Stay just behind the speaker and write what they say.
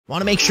Want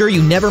to make sure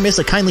you never miss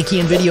a Kindly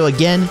Keyin video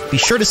again? Be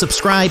sure to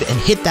subscribe and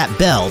hit that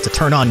bell to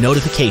turn on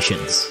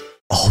notifications.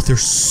 Oh,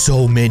 there's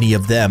so many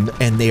of them,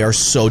 and they are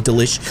so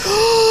delicious.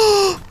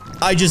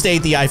 I just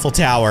ate the Eiffel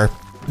Tower.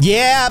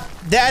 Yeah,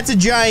 that's a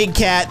giant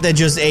cat that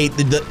just ate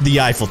the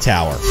Eiffel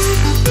Tower.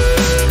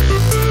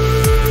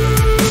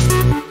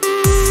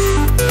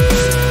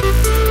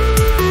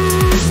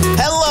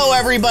 Hello,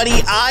 everybody.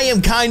 I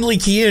am Kindly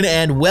Keyin,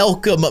 and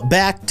welcome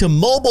back to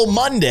Mobile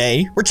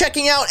Monday. We're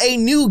checking out a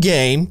new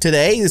game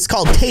today. It's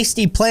called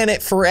Tasty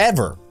Planet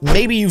Forever.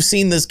 Maybe you've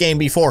seen this game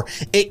before.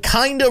 It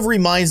kind of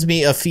reminds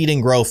me of Feed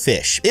and Grow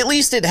Fish. At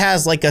least it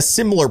has like a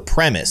similar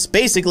premise.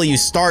 Basically, you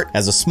start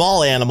as a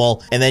small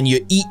animal, and then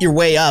you eat your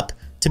way up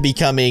to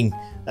becoming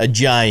a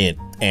giant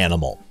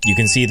animal. You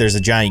can see there's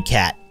a giant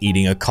cat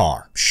eating a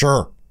car.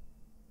 Sure.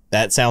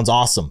 That sounds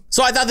awesome.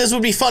 So I thought this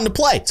would be fun to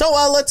play. So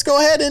let's go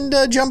ahead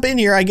and jump in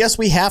here. I guess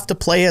we have to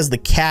play as the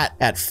cat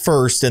at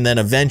first, and then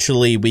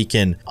eventually we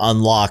can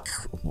unlock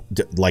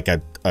like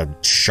a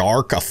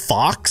shark, a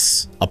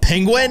fox, a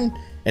penguin,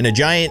 and a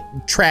giant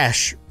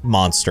trash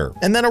monster.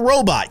 And then a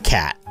robot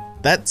cat.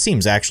 That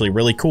seems actually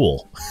really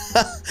cool.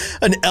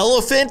 An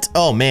elephant?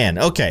 Oh man,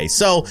 okay,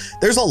 so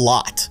there's a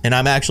lot, and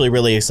I'm actually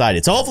really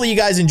excited. So hopefully you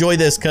guys enjoy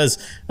this, because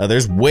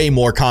there's way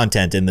more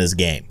content in this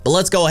game. But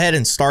let's go ahead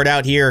and start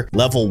out here.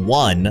 Level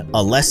 1,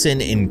 a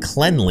lesson in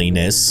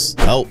cleanliness.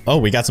 Oh,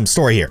 we got some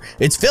story here.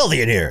 It's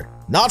filthy in here.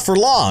 Not for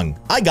long.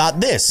 I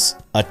got this.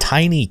 A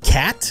tiny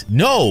cat?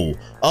 No,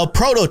 a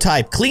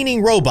prototype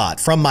cleaning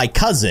robot from my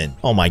cousin.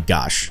 Oh my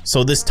gosh.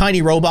 So this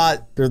tiny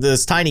robot, or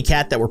this tiny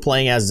cat that we're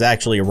playing as, is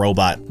actually a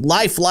robot.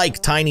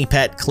 Lifelike tiny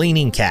pet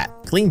cleaning cat.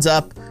 Cleans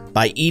up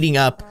by eating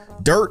up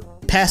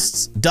dirt,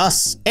 pests,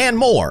 dust, and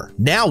more.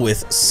 Now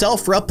with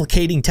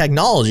self-replicating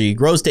technology,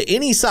 grows to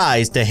any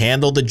size to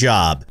handle the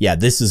job. Yeah,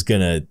 this is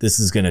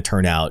gonna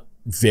turn out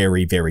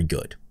very, very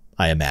good,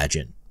 I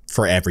imagine,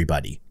 for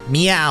everybody.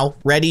 Meow,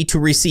 ready to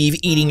receive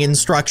eating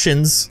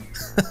instructions.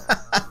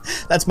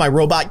 That's my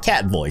robot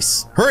cat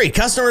voice. Hurry,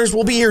 customers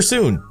will be here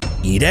soon.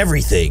 Eat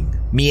everything.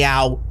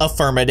 Meow,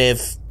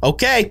 affirmative.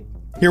 Okay,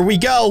 here we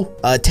go.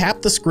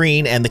 Tap the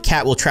screen and the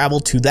cat will travel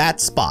to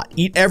that spot.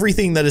 Eat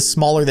everything that is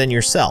smaller than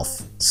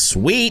yourself.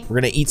 Sweet,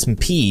 we're gonna eat some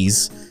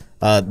peas.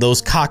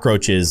 Those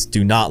cockroaches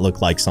do not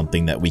look like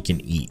something that we can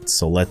eat.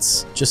 So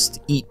let's just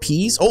eat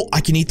peas. Oh,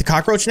 I can eat the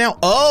cockroach now?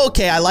 Oh,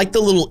 okay, I like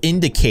the little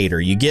indicator.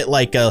 You get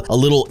like a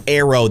little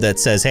arrow that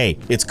says, hey,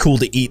 it's cool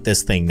to eat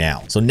this thing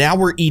now. So now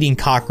we're eating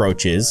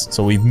cockroaches.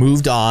 So we've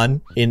moved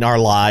on in our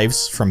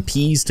lives from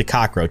peas to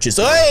cockroaches.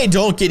 Hey,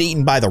 don't get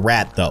eaten by the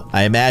rat though.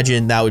 I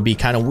imagine that would be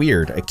kind of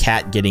weird, a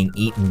cat getting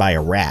eaten by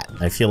a rat.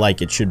 I feel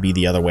like it should be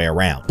the other way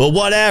around. But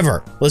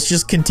whatever, let's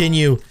just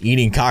continue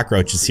eating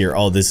cockroaches here.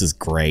 Oh, this is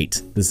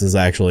great. This is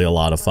actually a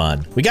lot of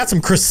fun. We got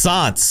some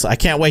croissants. I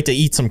can't wait to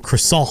eat some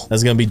croissant.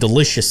 That's gonna be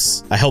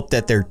delicious. I hope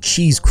that they're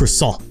cheese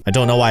croissant. I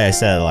don't know why I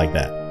said it like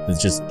that.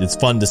 It's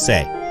fun to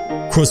say.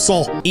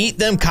 Croissant. Eat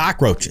them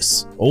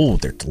cockroaches. Oh,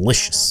 they're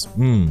delicious.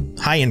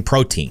 High in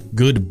protein.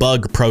 Good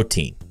bug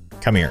protein.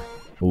 Come here.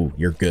 Ooh,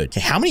 you're good. Okay,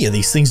 how many of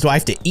these things do I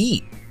have to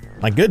eat?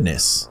 My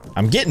goodness.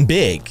 I'm getting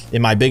big.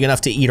 Am I big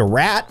enough to eat a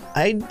rat?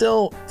 I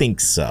don't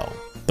think so.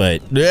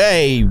 But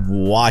hey,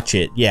 watch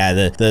it. Yeah,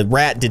 the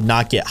rat did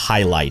not get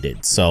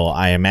highlighted, so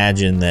I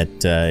imagine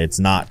that it's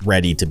not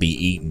ready to be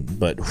eaten.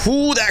 But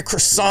whoo, that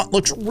croissant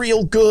looks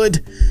real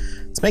good.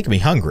 It's making me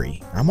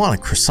hungry. I want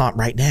a croissant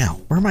right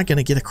now. Where am I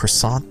gonna get a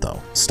croissant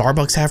though?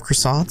 Starbucks have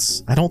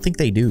croissants? I don't think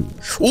they do.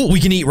 Oh, we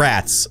can eat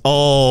rats.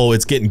 Oh,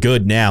 it's getting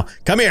good now.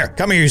 Come here,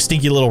 you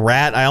stinky little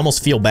rat. I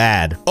almost feel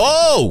bad.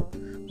 Oh,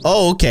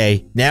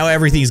 okay. Now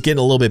everything's getting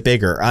a little bit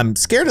bigger. I'm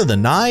scared of the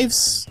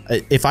knives.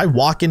 If I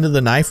walk into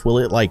the knife, will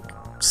it like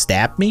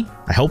stab me?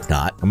 I hope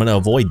not. I'm gonna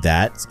avoid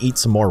that. Let's eat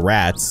some more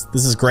rats.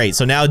 This is great.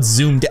 So now it's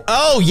zoomed.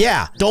 Oh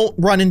yeah, don't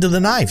run into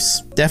the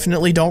knives.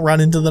 Definitely don't run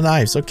into the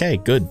knives. Okay,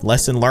 good.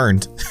 Lesson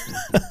learned.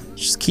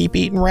 Just keep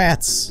eating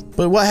rats.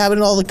 But what happened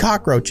to all the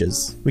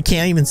cockroaches? We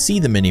can't even see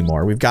them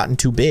anymore. We've gotten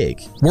too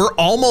big. We're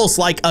almost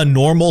like a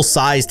normal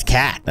sized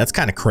cat. That's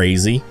kind of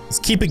crazy. Let's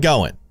keep it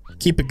going.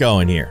 Keep it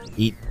going here.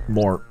 Eat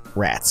more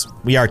rats.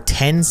 We are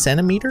 10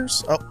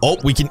 centimeters. Oh,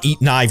 we can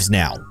eat knives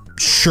now.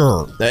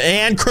 Sure.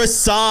 And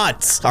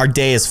croissants. Our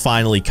day has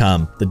finally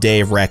come. The day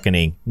of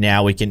reckoning.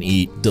 Now we can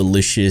eat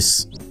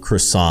delicious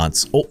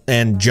croissants. Oh,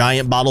 and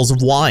giant bottles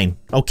of wine.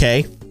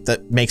 Okay.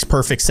 That makes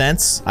perfect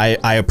sense.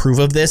 I approve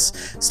of this.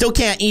 Still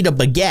can't eat a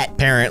baguette,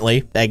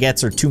 apparently.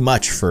 Baguettes are too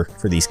much for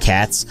these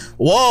cats.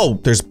 Whoa,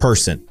 there's a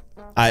person.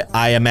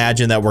 I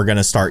imagine that we're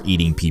gonna start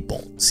eating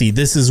people. See,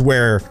 this is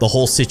where the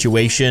whole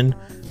situation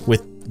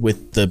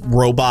with the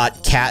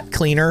robot cat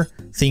cleaner,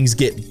 things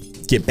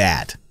get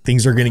bad.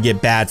 Things are gonna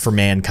get bad for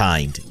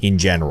mankind in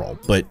general.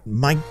 But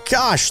my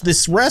gosh,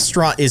 this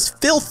restaurant is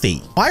filthy.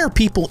 Why are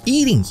people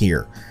eating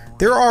here?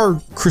 There are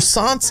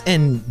croissants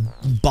and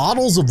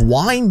bottles of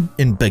wine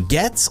and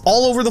baguettes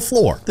all over the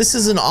floor. This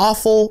is an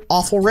awful,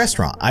 awful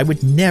restaurant. I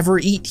would never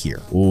eat here.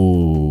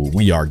 Ooh,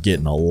 we are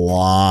getting a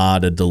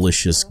lot of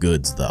delicious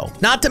goods though.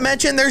 Not to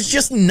mention there's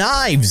just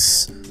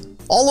knives.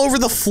 all over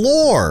the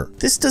floor.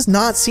 This does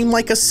not seem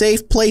like a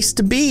safe place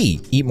to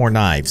be. Eat more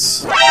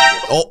knives.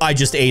 Oh, I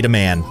just ate a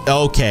man.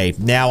 Okay,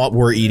 now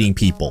we're eating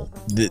people.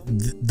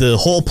 The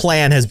whole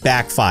plan has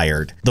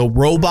backfired. The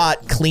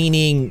robot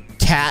cleaning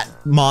cat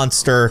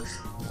monster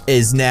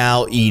is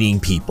now eating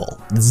people.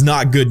 This is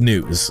not good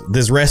news.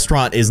 This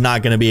restaurant is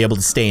not going to be able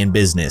to stay in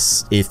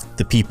business if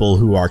the people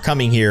who are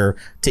coming here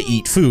to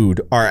eat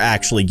food are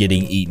actually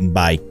getting eaten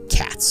by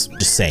cats.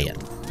 Just saying.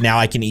 Now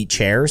I can eat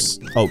chairs.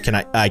 Oh,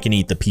 I can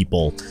eat the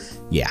people.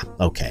 Yeah,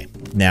 okay.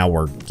 Now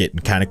we're getting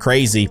kind of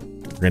crazy.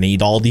 We're going to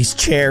eat all these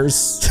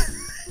chairs.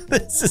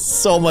 This is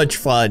so much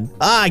fun.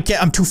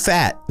 I'm too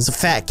fat. It's a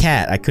fat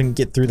cat. I couldn't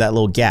get through that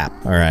little gap.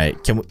 All right,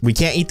 we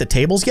can't eat the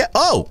tables yet?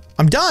 Oh,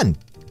 I'm done.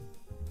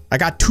 I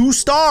got 2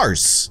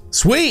 stars.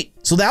 Sweet.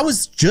 So that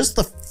was just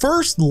the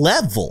first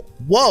level.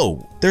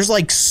 Whoa, there's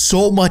like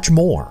so much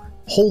more.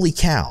 Holy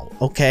cow.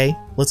 Okay,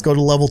 let's go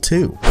to level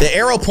 2. The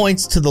arrow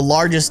points to the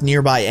largest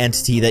nearby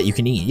entity that you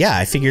can eat. Yeah,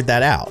 I figured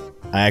that out.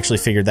 I actually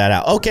figured that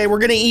out. Okay, we're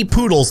gonna eat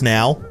poodles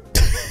now.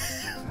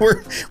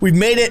 We've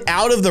made it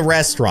out of the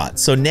restaurant.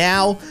 So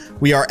now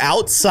we are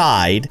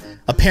outside.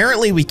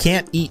 Apparently we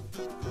can't eat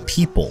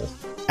people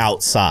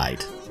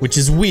outside, which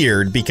is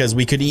weird because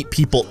we could eat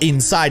people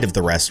inside of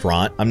the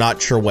restaurant. I'm not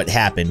sure what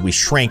happened. We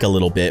shrank a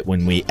little bit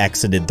when we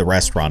exited the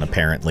restaurant,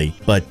 apparently.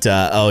 But,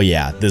 oh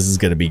yeah, this is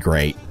gonna be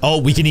great.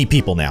 Oh, we can eat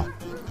people now.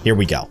 Here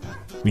we go.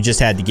 We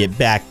just had to get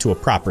back to a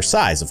proper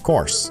size, of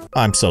course.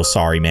 I'm so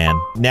sorry, man.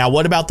 Now,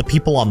 what about the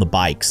people on the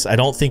bikes? I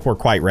don't think we're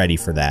quite ready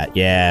for that.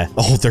 Yeah.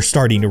 Oh, they're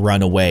starting to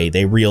run away.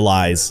 They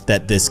realize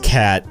that this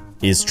cat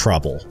is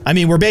trouble. I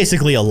mean, we're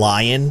basically a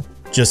lion,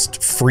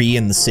 just free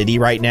in the city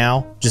right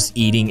now, just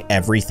eating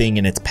everything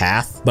in its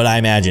path. But I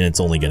imagine it's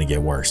only gonna get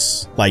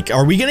worse. Like,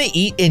 are we gonna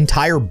eat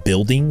entire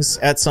buildings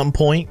at some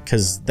point?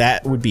 Because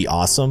that would be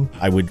awesome.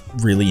 I would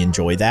really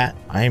enjoy that.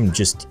 I am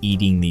just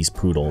eating these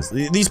poodles.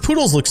 These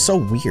poodles look so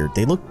weird.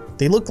 They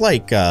look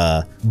like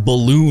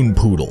balloon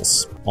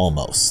poodles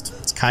almost.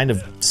 It's kind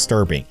of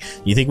disturbing.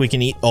 You think we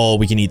can eat? Oh,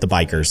 we can eat the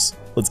bikers.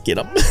 Let's get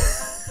them.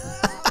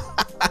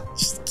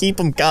 Just keep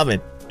them coming.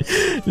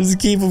 Just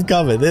keep them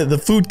coming. The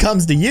food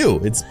comes to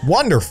you. It's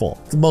wonderful.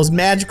 It's the most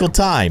magical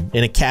time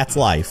in a cat's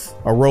life.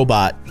 A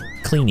robot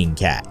cleaning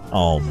cat.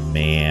 Oh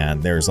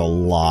man, there's a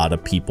lot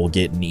of people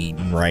getting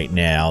eaten right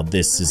now.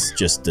 This is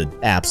just an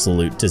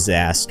absolute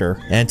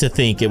disaster. And to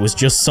think it was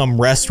just some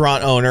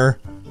restaurant owner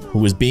who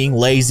was being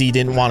lazy,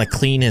 didn't want to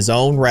clean his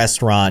own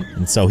restaurant,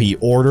 and so he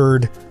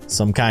ordered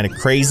some kind of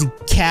crazy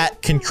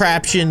cat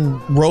contraption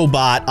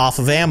robot off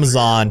of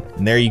Amazon,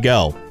 and there you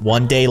go.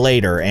 1 day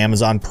later,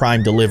 Amazon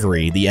Prime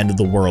delivery, the end of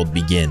the world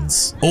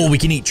begins. Oh, we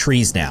can eat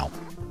trees now.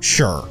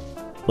 Sure.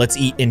 Let's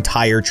eat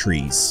entire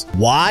trees.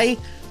 Why?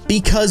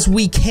 Because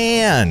we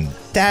can.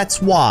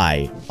 That's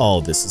why. Oh,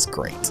 this is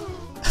great.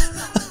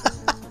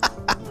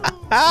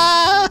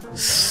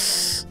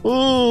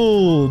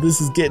 Ooh,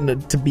 this is getting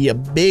to be a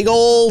big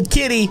old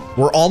kitty.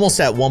 We're almost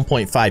at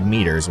 1.5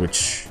 meters,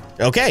 which...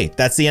 Okay,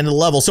 that's the end of the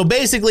level. So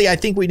basically, I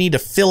think we need to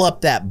fill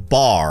up that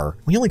bar.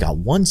 We only got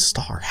 1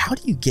 star. How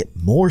do you get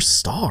more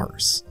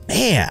stars?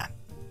 Man,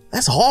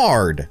 that's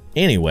hard.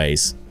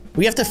 Anyways,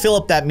 we have to fill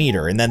up that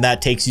meter, and then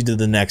that takes you to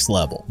the next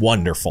level.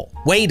 Wonderful.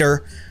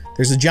 Waiter,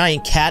 there's a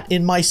giant cat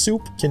in my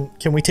soup.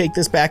 Can we take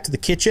this back to the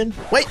kitchen?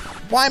 Wait,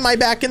 why am I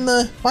back in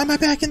the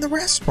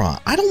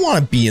restaurant? I don't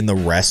want to be in the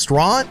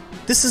restaurant.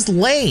 This is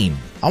lame.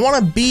 I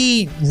want to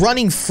be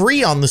running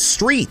free on the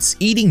streets,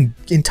 eating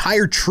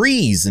entire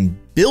trees and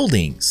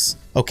buildings.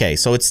 Okay,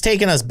 so it's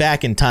taken us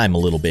back in time a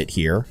little bit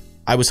here.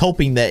 I was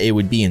hoping that it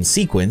would be in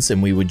sequence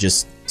and we would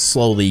just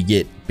slowly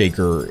get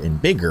bigger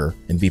and bigger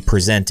and be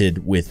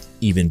presented with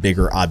even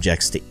bigger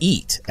objects to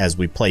eat as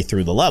we play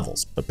through the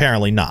levels.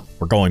 Apparently not.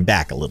 We're going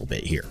back a little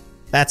bit here.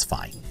 That's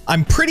fine.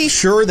 I'm pretty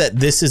sure that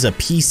this is a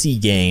PC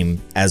game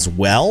as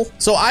well.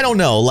 So I don't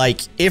know,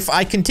 like if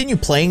I continue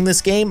playing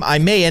this game, I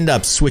may end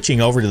up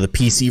switching over to the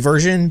PC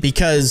version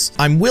because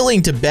I'm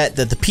willing to bet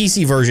that the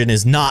PC version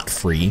is not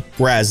free,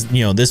 whereas,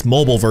 you know, this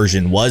mobile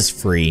version was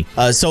free.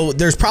 So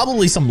there's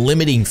probably some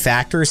limiting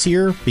factors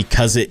here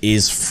because it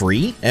is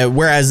free,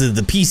 whereas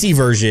the PC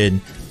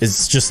version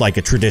is just like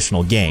a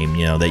traditional game,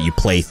 you know, that you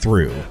play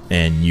through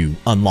and you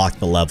unlock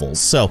the levels.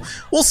 So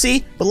we'll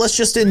see, but let's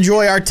just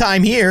enjoy our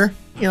time here.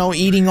 You know,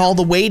 eating all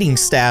the waiting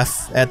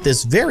staff at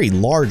this very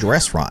large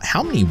restaurant.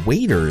 How many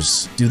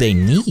waiters do they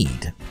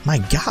need? My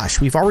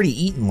gosh, we've already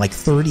eaten like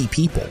 30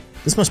 people.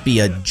 This must be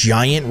a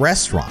giant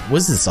restaurant. What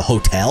is this, a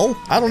hotel?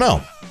 I don't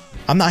know.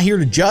 I'm not here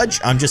to judge.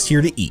 I'm just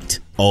here to eat.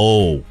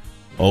 Oh,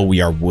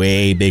 we are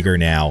way bigger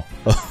now.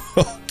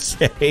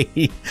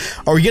 Okay.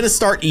 Are we gonna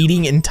start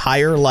eating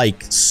entire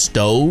like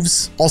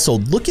stoves? Also,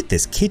 look at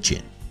this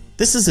kitchen.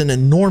 This is an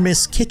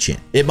enormous kitchen.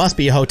 It must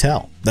be a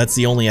hotel. That's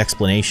the only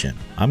explanation.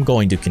 I'm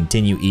going to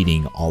continue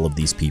eating all of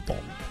these people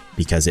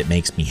because it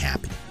makes me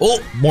happy. Oh,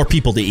 more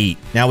people to eat.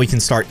 Now we can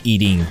start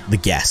eating the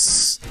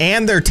guests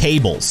and their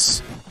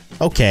tables.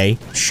 Okay,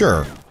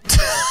 sure.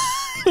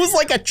 It was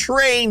like a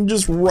train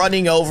just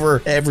running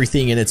over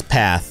everything in its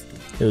path.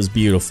 It was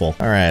beautiful.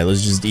 All right,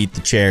 let's just eat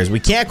the chairs.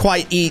 We can't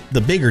quite eat the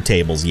bigger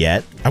tables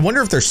yet. I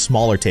wonder if there's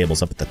smaller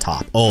tables up at the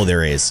top. Oh,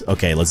 there is.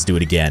 Okay, let's do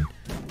it again.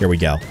 Here we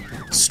go.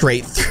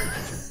 Straight through.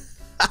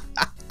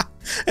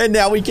 And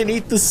now we can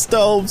eat the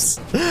stoves.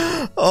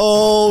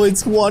 Oh,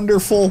 it's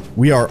wonderful.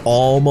 We are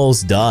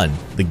almost done.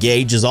 The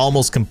gauge is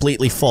almost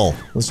completely full.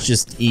 Let's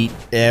just eat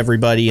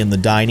everybody in the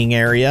dining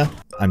area.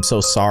 I'm so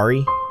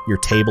sorry. Your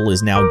table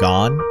is now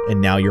gone, and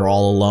now you're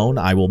all alone.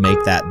 I will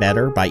make that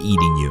better by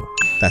eating you.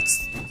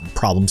 That's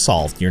problem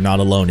solved. You're not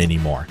alone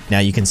anymore. Now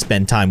you can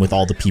spend time with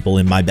all the people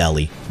in my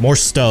belly. More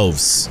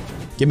stoves.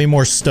 Give me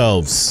more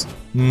stoves.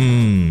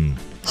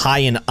 High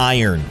in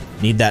iron.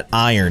 Need that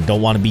iron.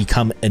 Don't want to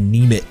become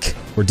anemic.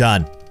 We're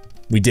done.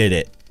 We did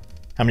it.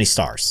 How many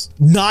stars?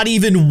 Not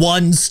even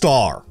 1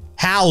 star.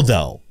 How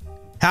though?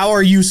 How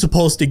are you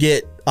supposed to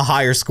get a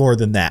higher score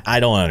than that? I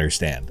don't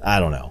understand. I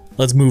don't know.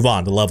 Let's move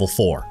on to level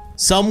 4.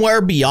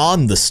 Somewhere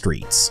beyond the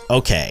streets.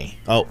 Okay.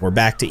 Oh, we're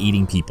back to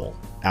eating people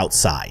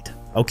outside.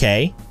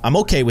 Okay. I'm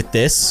okay with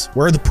this.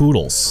 Where are the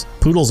poodles?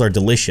 Poodles are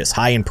delicious,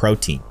 high in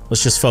protein.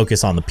 Let's just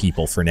focus on the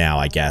people for now,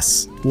 I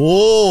guess.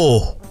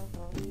 Whoa.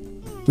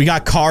 We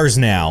got cars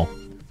now.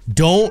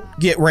 Don't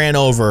get ran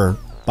over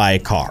by a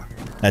car.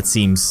 That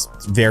seems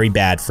very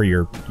bad for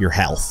your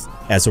health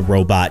as a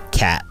robot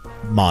cat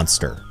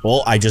monster.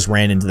 Well, I just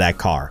ran into that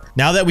car.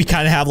 Now that we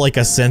kind of have like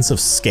a sense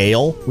of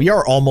scale, we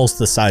are almost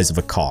the size of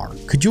a car.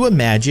 Could you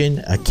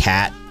imagine a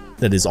cat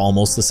that is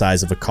almost the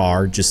size of a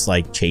car just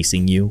like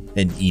chasing you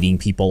and eating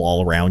people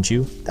all around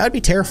you? That would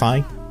be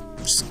terrifying.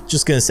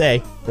 Just gonna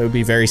say, that would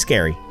be very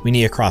scary. We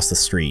need to cross the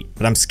street,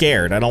 but I'm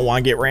scared. I don't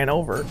want to get ran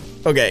over.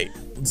 Okay.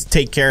 Let's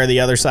take care of the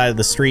other side of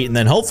the street, and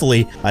then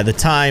hopefully by the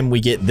time we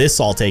get this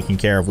all taken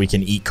care of, we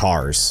can eat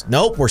cars.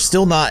 Nope, we're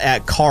still not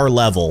at car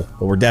level,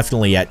 but we're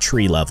definitely at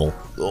tree level.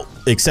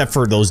 Except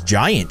for those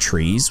giant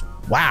trees.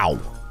 Wow,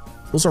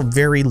 those are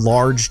very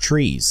large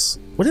trees.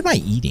 What am I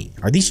eating?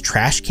 Are these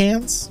trash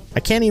cans? I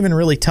can't even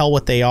really tell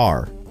what they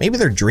are. Maybe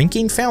they're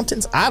drinking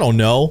fountains? I don't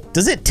know.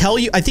 Does it tell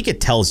you? I think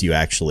it tells you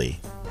actually.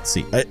 Let's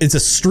see, it's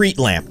a street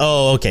lamp.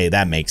 Oh, okay,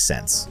 that makes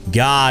sense.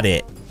 Got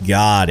it,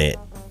 got it.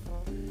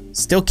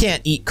 Still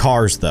can't eat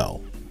cars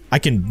though. I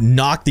can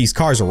knock these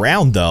cars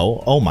around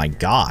though. Oh my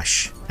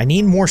gosh. I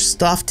need more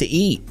stuff to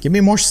eat. Give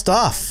me more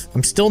stuff.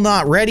 I'm still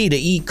not ready to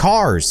eat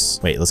cars.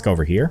 Wait, let's go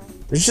over here.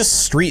 There's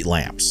just street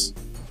lamps.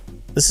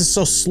 This is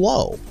so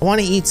slow. I want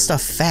to eat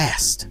stuff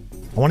fast.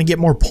 I want to get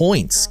more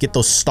points, get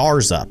those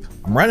stars up.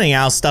 I'm running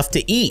out of stuff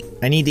to eat.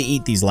 I need to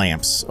eat these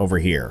lamps over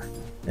here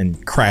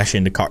and crash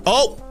into car.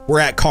 Oh, we're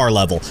at car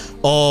level.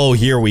 Oh,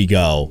 here we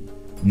go.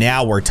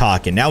 Now we're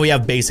talking. Now we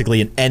have basically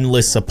an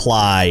endless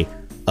supply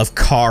of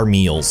car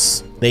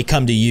meals. They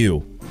come to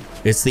you.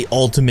 It's the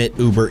ultimate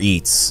Uber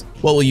Eats.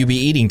 What will you be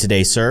eating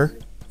today, sir?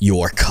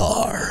 Your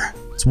car.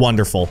 It's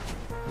wonderful.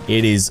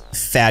 It is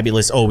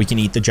fabulous. Oh, we can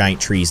eat the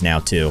giant trees now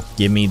too.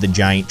 Give me the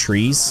giant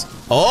trees.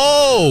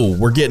 Oh,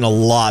 we're getting a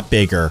lot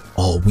bigger.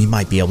 Oh, we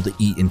might be able to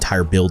eat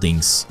entire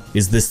buildings.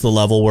 Is this the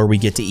level where we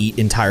get to eat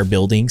entire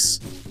buildings?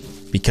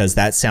 Because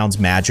that sounds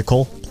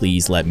magical.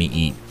 Please let me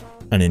eat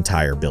an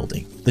entire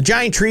building. The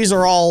giant trees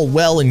are all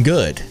well and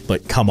good,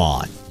 but come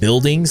on.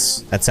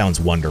 Buildings? That sounds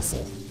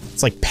wonderful.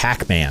 It's like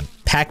Pac-Man.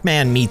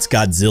 Pac-Man meets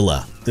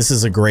Godzilla. This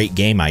is a great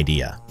game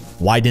idea.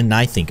 Why didn't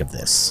I think of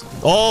this?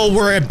 Oh,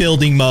 we're at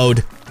building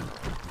mode.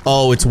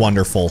 Oh, it's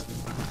wonderful.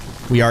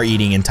 We are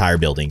eating entire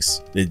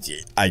buildings.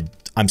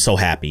 I'm so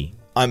happy.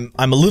 I'm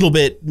a little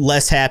bit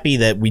less happy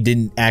that we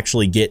didn't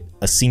actually get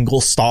a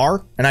single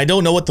star, and I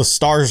don't know what the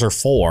stars are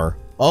for.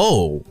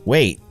 Oh,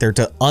 wait, they're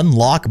to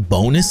unlock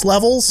bonus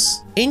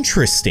levels?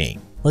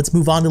 Interesting. Let's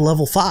move on to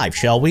level 5,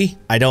 shall we?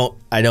 I don't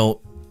know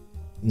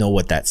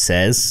what that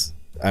says.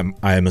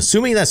 I'm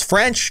assuming that's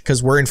French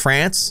because we're in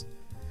France.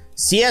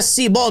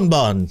 CSC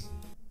bonbon.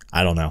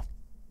 I don't know.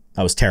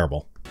 That was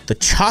terrible. The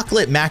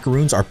chocolate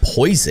macaroons are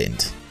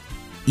poisoned.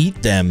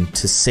 Eat them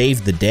to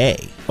save the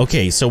day.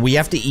 Okay, so we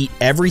have to eat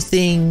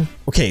everything.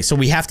 Okay, so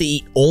we have to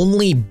eat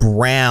only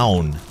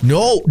brown.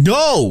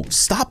 No,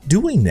 stop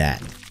doing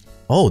that.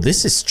 Oh,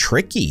 this is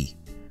tricky.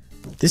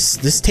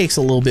 This takes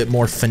a little bit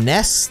more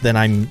finesse than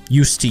I'm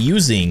used to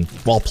using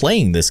while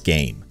playing this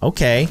game.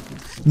 Okay.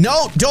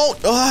 No, don't.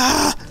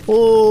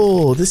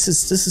 Oh, this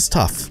is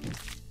tough.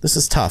 This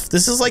is tough.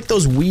 This is like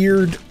those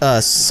weird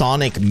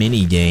Sonic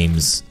mini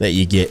games that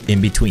you get in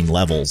between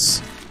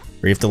levels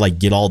where you have to like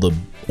get all the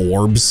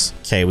orbs.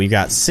 Okay, we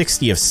got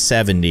 60 of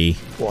 70.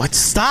 What?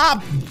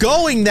 Stop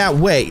going that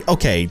way.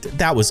 Okay,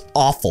 that was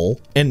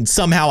awful. And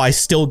somehow I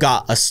still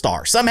got a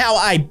star. Somehow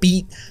I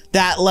beat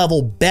that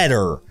level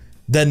better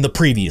than the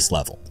previous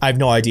level. I have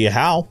no idea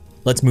how.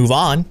 Let's move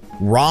on.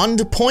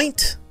 Rond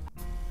point?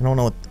 I don't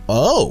know what.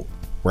 Oh,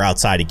 we're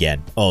outside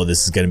again. Oh,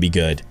 this is gonna be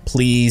good.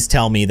 Please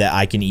tell me that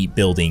I can eat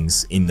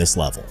buildings in this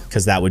level,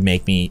 because that would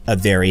make me a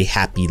very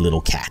happy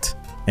little cat.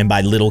 And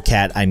by little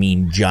cat, I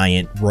mean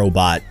giant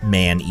robot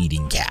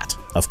man-eating cat,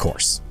 of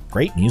course.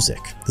 Great music.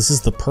 This is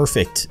the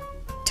perfect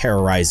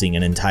terrorizing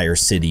an entire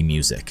city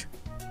music.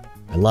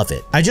 I love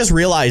it. I just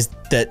realized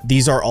that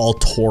these are all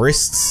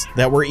tourists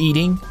that we're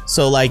eating.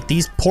 So like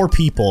these poor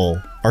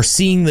people are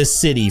seeing this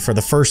city for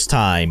the first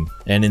time,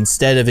 and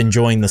instead of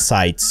enjoying the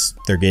sights,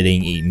 they're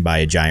getting eaten by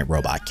a giant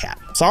robot cat.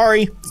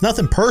 Sorry, it's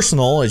nothing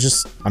personal.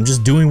 I'm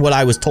just doing what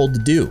I was told to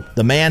do.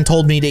 The man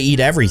told me to eat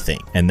everything,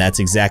 and that's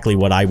exactly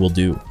what I will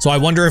do. So I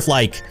wonder if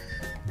like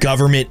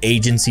government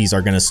agencies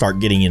are gonna start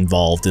getting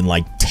involved, and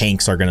like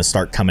tanks are gonna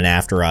start coming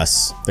after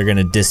us. They're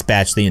gonna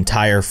dispatch the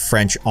entire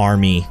French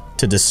army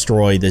to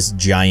destroy this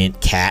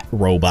giant cat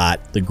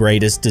robot, the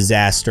greatest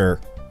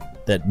disaster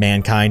that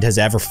mankind has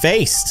ever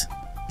faced.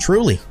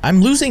 Truly.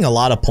 I'm losing a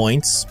lot of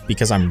points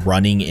because I'm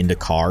running into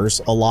cars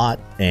a lot,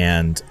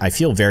 and I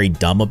feel very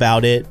dumb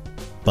about it,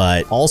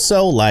 but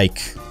also like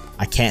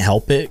I can't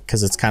help it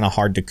because it's kind of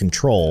hard to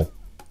control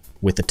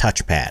with the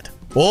touchpad.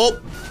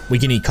 Oh, we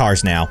can eat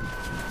cars now.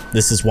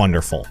 This is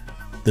wonderful.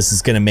 This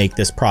is gonna make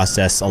this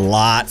process a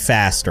lot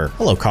faster.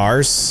 Hello,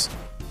 cars.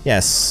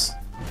 Yes.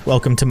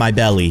 Welcome to my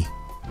belly.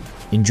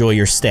 Enjoy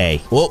your stay.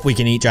 Oh, we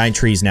can eat giant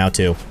trees now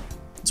too.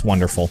 It's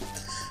wonderful.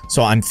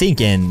 So I'm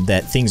thinking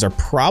that things are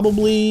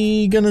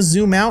probably gonna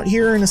zoom out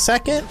here in a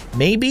second,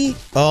 maybe?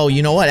 Oh,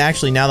 you know what?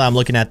 Actually, now that I'm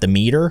looking at the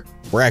meter,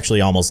 we're actually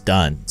almost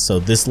done. So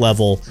this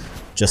level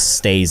just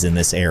stays in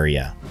this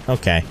area.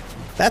 Okay,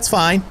 that's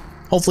fine.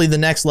 Hopefully the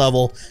next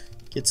level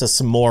gets us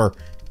some more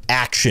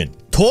action.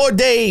 Tour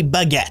de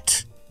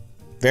baguette.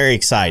 Very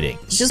exciting.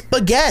 It's just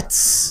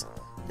baguettes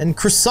and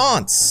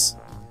croissants.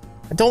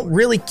 I don't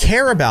really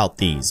care about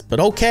these, but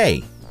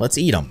okay, let's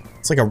eat them.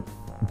 It's like a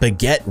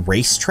baguette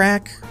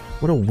racetrack.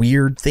 What a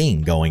weird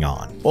thing going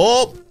on.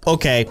 Oh,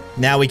 okay.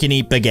 Now we can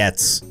eat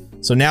baguettes.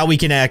 So now we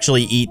can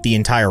actually eat the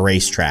entire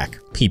racetrack.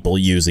 People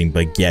using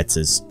baguettes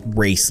as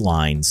race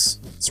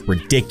lines. It's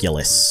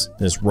ridiculous.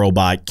 This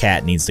robot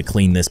cat needs to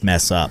clean this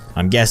mess up.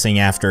 I'm guessing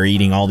after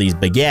eating all these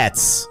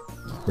baguettes,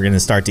 we're gonna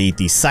start to eat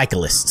these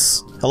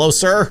cyclists. Hello,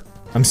 sir.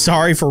 I'm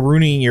sorry for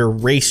ruining your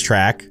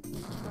racetrack.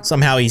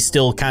 Somehow he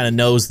still kind of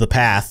knows the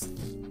path.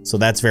 So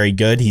that's very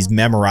good. He's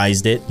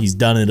memorized it. He's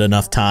done it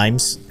enough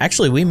times.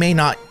 Actually, we may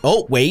not...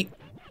 Oh, wait.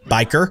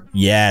 Biker?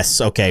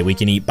 Yes. Okay, we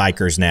can eat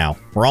bikers now.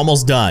 We're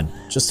almost done.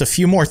 Just a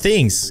few more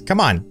things.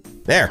 Come on.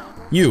 There.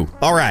 You.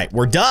 All right,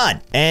 we're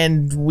done.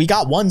 And we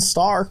got 1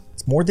 star.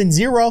 It's more than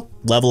 0.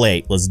 Level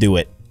 8. Let's do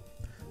it.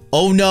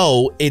 Oh,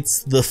 no.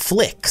 It's the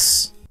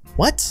flicks.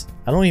 What?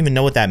 I don't even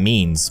know what that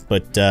means,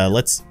 but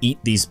let's eat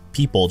these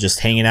people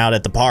just hanging out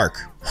at the park.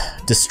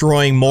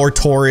 Destroying more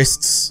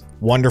tourists.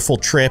 Wonderful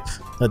trip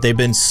that they've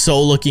been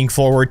so looking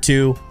forward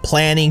to,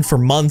 planning for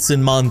months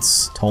and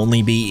months to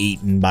only be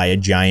eaten by a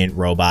giant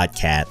robot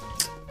cat.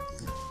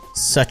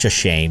 Such a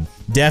shame.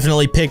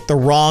 Definitely picked the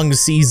wrong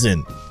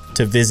season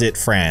to visit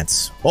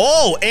France.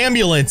 Oh,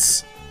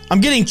 ambulance!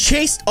 I'm getting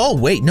chased. Oh,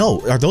 wait,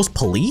 no. Are those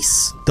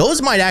police?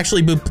 Those might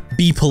actually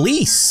be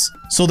police.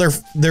 So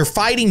they're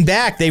fighting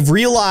back. They've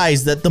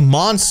realized that the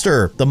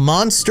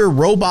monster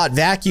robot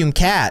vacuum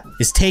cat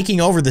is taking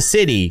over the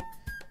city.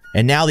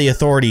 And now the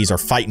authorities are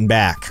fighting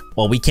back.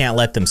 Well, we can't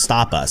let them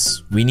stop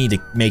us. We need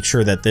to make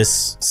sure that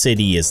this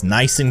city is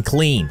nice and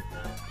clean.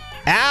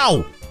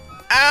 Ow!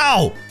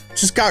 Ow!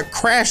 Just got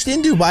crashed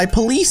into by a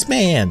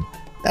policeman.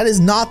 That is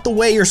not the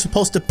way you're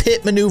supposed to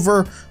pit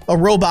maneuver a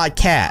robot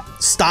cat.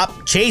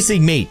 Stop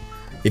chasing me.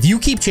 If you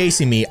keep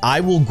chasing me,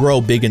 I will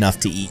grow big enough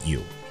to eat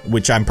you.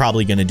 Which I'm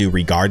probably gonna do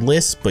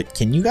regardless, but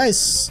can you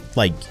guys,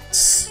 like,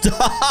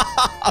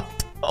 stop?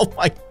 Oh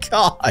my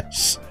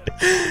gosh.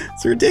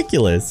 It's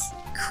ridiculous.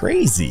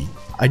 Crazy.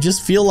 I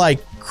just feel like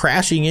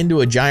crashing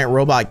into a giant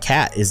robot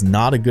cat is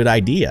not a good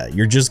idea.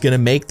 You're just gonna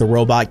make the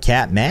robot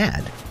cat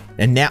mad.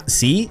 And now,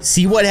 see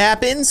what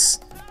happens?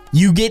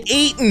 You get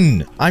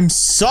eaten. I'm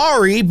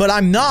sorry, but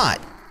I'm not.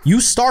 You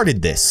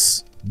started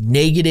this.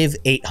 Negative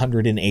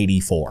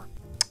 884.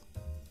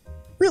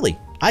 Really,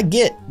 I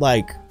get,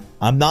 like,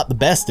 I'm not the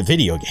best at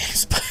video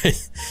games,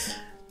 but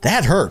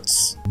that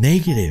hurts.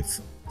 Negative.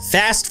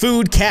 Fast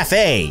food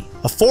cafe.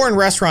 A foreign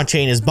restaurant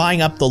chain is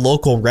buying up the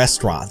local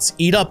restaurants.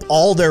 Eat up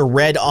all their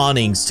red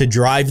awnings to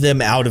drive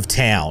them out of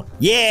town.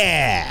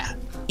 Yeah!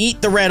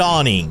 Eat the red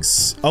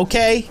awnings.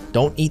 Okay?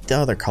 Don't eat the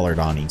other colored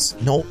awnings.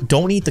 No,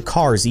 don't eat the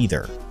cars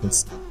either.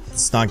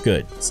 It's not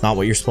good. It's not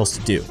what you're supposed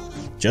to do.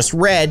 Just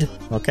red.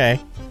 Okay,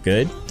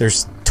 good.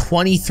 There's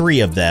 23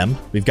 of them.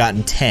 We've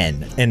gotten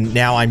 10. And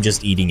now I'm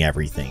just eating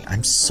everything.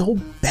 I'm so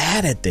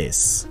bad at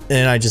this.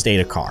 And I just ate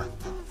a car.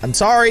 I'm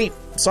sorry.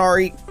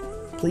 Sorry.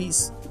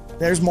 Please.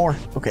 There's more.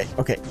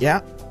 Okay,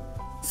 yeah.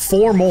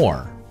 4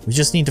 more. We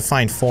just need to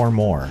find 4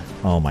 more.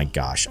 Oh my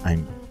gosh,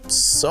 I'm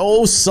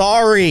so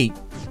sorry.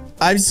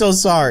 I'm so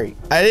sorry.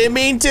 I didn't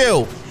mean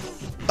to.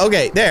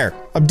 Okay, there.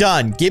 I'm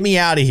done. Get me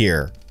out of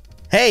here.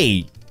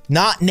 Hey,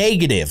 not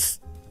negative.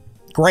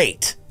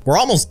 Great. We're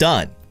almost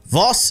done.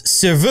 Vos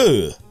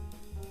serveux.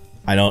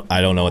 I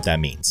don't know what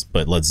that means,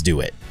 but let's do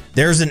it.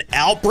 There's an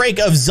outbreak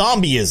of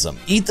zombieism.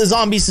 Eat the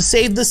zombies to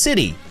save the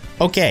city.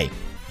 Okay.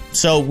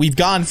 So we've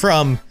gone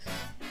from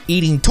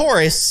eating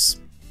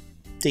tourists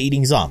to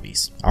eating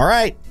zombies. All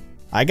right,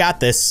 I got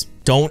this.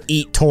 Don't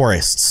eat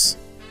tourists.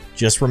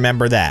 Just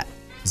remember that.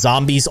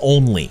 Zombies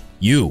only.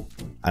 You.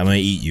 I'm gonna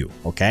eat you,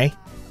 okay?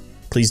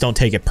 Please don't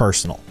take it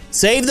personal.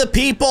 Save the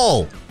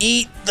people!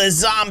 Eat the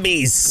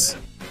zombies!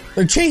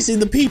 They're chasing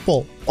the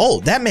people. Oh,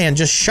 that man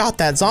just shot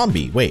that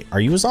zombie. Wait,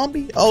 are you a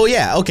zombie? Oh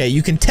yeah, okay,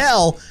 you can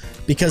tell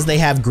because they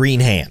have green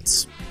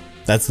hands.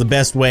 That's the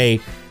best way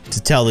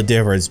to tell the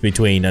difference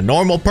between a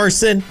normal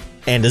person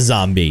and a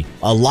zombie.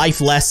 A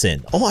life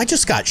lesson. Oh, I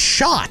just got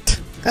shot.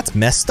 That's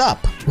messed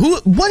up.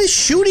 What is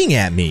shooting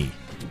at me?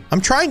 I'm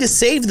trying to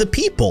save the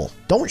people.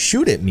 Don't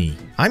shoot at me.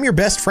 I'm your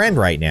best friend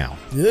right now.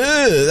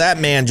 Ugh, that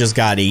man just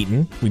got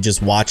eaten. We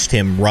just watched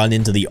him run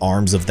into the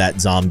arms of that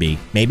zombie.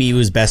 Maybe he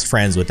was best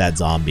friends with that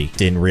zombie.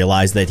 Didn't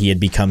realize that he had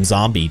become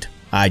zombied.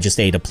 I just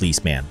ate a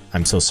policeman.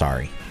 I'm so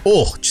sorry.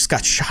 Oh, just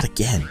got shot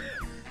again.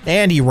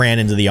 And he ran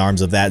into the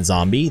arms of that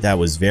zombie. That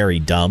was very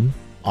dumb,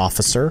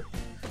 officer.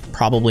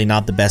 Probably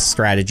not the best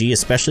strategy,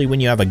 especially when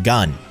you have a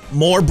gun.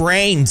 More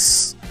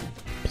brains,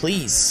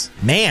 please.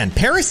 Man,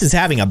 Paris is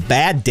having a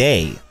bad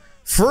day.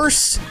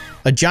 First,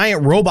 a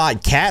giant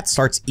robot cat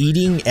starts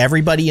eating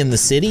everybody in the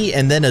city,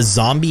 and then a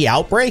zombie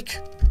outbreak?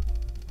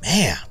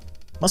 Man,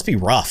 must be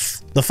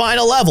rough. The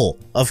final level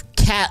of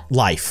cat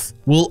life.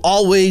 We'll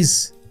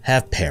always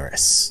have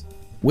Paris.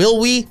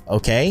 Will we?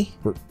 Okay,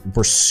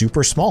 we're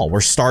super small.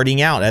 We're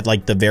starting out at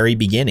like the very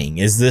beginning.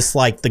 Is this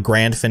like the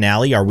grand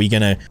finale? Are we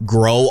gonna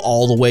grow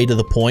all the way to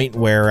the point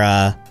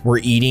where we're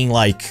eating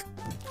like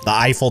the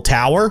Eiffel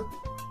Tower?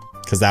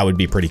 Because that would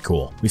be pretty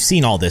cool. We've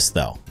seen all this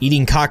though.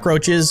 Eating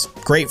cockroaches,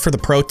 great for the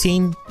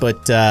protein,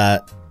 but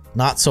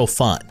not so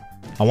fun.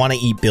 I want to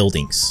eat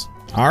buildings.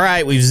 All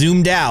right, we've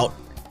zoomed out.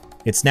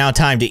 It's now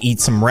time to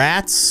eat some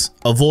rats.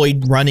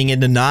 Avoid running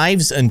into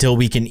knives until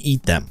we can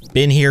eat them.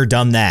 Been here,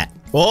 done that.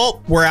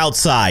 Oh, we're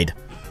outside.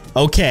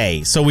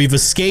 Okay, so we've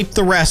escaped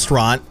the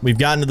restaurant. We've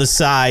gotten to the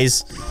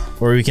size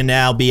where we can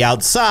now be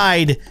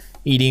outside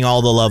eating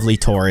all the lovely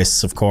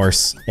tourists, of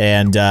course.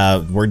 And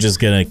we're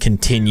just gonna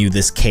continue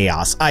this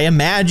chaos. I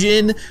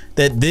imagine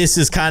that this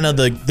is kind of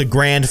the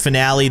grand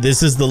finale.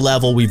 This is the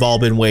level we've all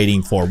been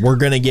waiting for. We're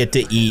gonna get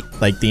to eat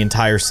like the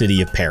entire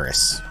city of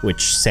Paris,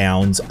 which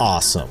sounds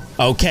awesome.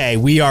 Okay,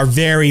 we are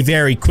very,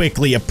 very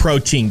quickly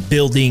approaching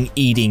building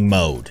eating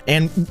mode.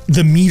 And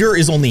the meter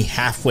is only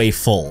halfway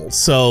full.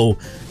 So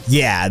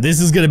yeah,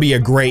 this is gonna be a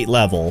great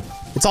level.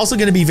 It's also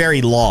gonna be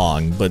very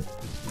long, but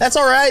that's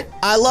all right.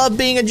 I love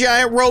being a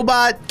giant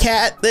robot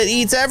cat that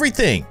eats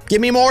everything. Give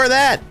me more of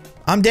that.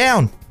 I'm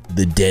down.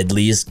 The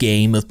deadliest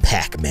game of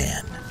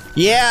Pac-Man.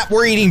 Yeah,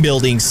 we're eating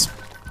buildings.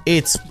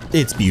 It's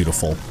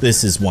beautiful.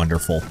 This is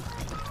wonderful.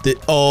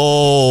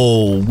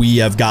 Oh, we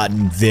have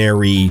gotten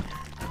very,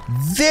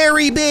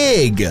 very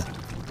big.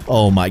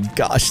 Oh my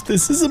gosh,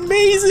 this is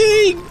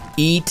amazing.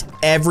 Eat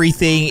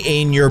everything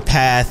in your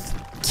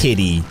path,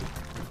 kitty.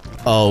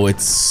 Oh,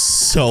 it's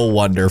so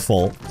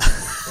wonderful.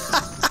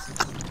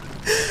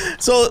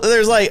 So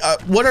there's like,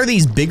 what are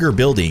these bigger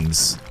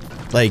buildings?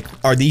 Like,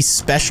 are these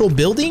special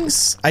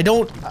buildings? I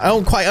don't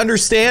quite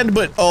understand,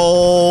 but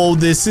oh,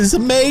 this is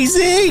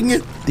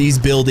amazing. These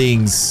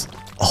buildings,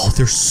 oh,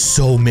 there's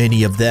so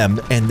many of them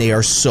and they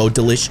are so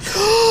delicious.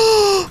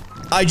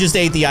 I just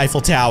ate the Eiffel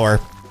Tower.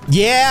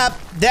 Yeah,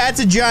 that's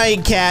a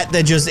giant cat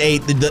that just ate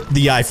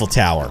the Eiffel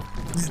Tower.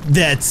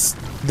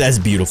 That's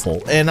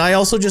beautiful. And I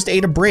also just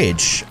ate a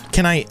bridge.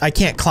 I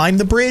can't climb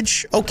the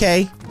bridge?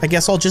 Okay, I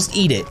guess I'll just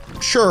eat it.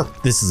 Sure.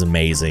 This is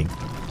amazing.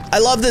 I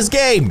love this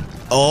game.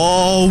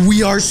 Oh,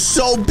 we are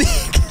so big.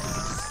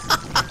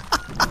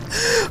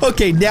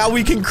 Okay, now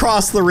we can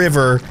cross the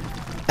river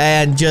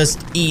and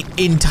just eat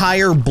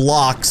entire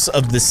blocks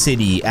of the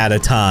city at a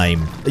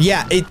time.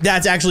 Yeah,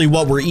 that's actually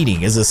what we're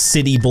eating, is a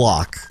city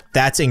block.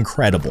 That's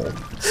incredible.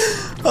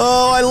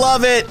 Oh, I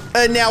love it.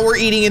 And now we're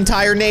eating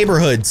entire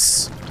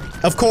neighborhoods.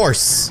 Of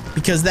course,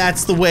 because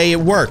that's the way it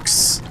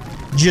works.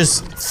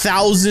 Just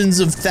thousands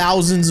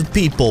of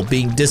people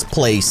being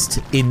displaced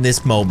in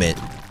this moment.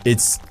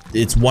 It's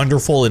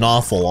wonderful and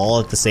awful all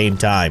at the same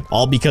time.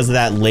 All because of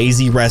that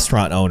lazy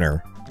restaurant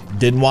owner.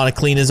 Didn't want to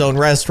clean his own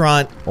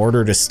restaurant,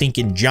 ordered a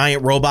stinking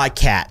giant robot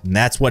cat, and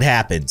that's what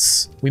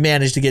happens. We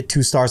managed to get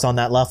 2 stars on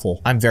that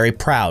level. I'm very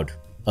proud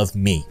of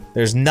me.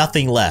 There's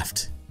nothing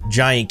left.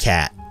 Giant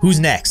cat. Who's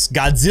next?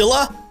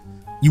 Godzilla?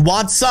 You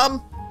want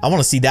some? I want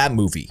to see that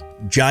movie.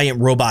 Giant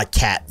robot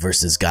cat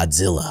versus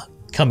Godzilla.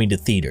 Coming to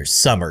theaters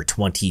summer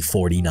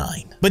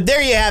 2049. But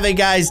there you have it,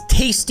 guys.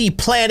 Tasty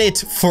Planet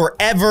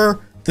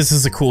Forever. This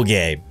is a cool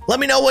game. Let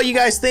me know what you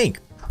guys think.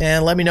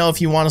 And let me know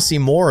if you want to see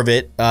more of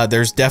it.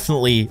 There's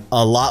definitely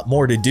a lot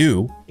more to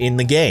do in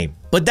the game.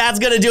 But that's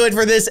going to do it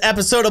for this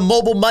episode of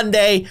Mobile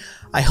Monday.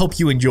 I hope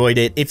you enjoyed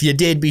it. If you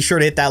did, be sure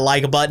to hit that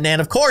like button. And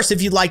of course,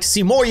 if you'd like to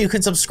see more, you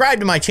can subscribe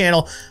to my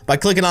channel by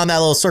clicking on that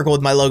little circle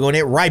with my logo in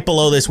it right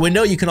below this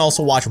window. You can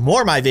also watch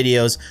more of my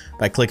videos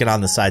by clicking on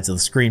the sides of the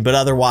screen. But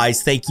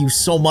otherwise, thank you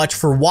so much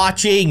for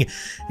watching,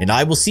 and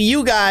I will see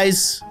you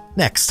guys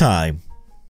next time.